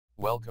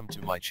Welcome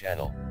to my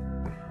channel.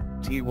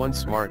 T1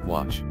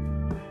 Smartwatch.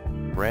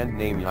 Brand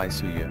name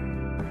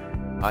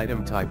Yaisuya.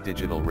 Item type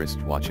digital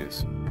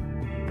wristwatches.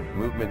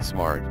 Movement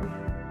smart.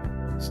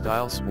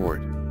 Style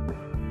sport.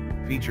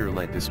 Feature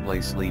LED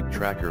display sleep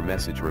tracker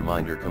message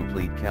reminder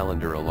complete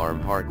calendar alarm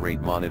heart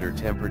rate monitor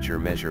temperature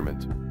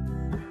measurement.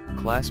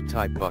 Clasp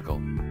type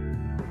buckle.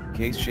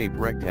 Case shape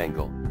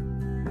rectangle.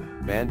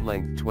 Band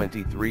length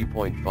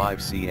 23.5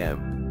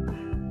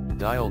 cm.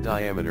 Dial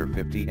diameter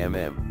 50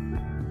 mm.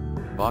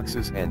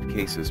 Boxes and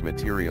cases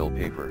material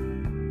paper.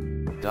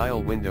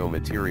 Dial window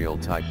material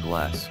type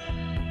glass.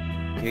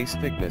 Case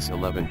thickness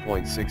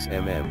 11.6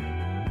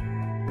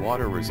 mm.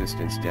 Water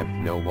resistance depth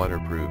no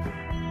waterproof.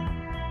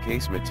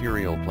 Case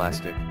material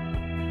plastic.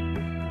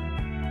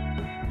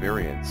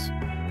 Variants.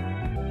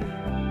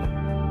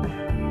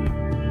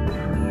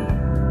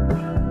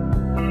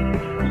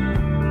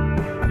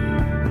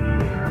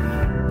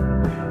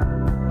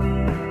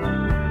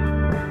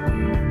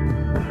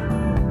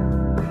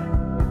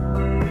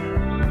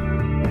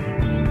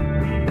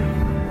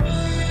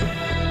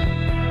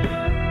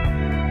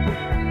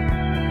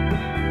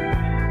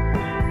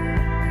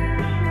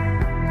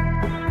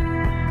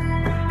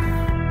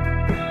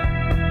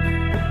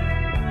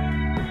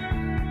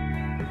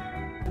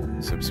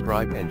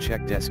 Subscribe and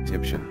check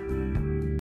description.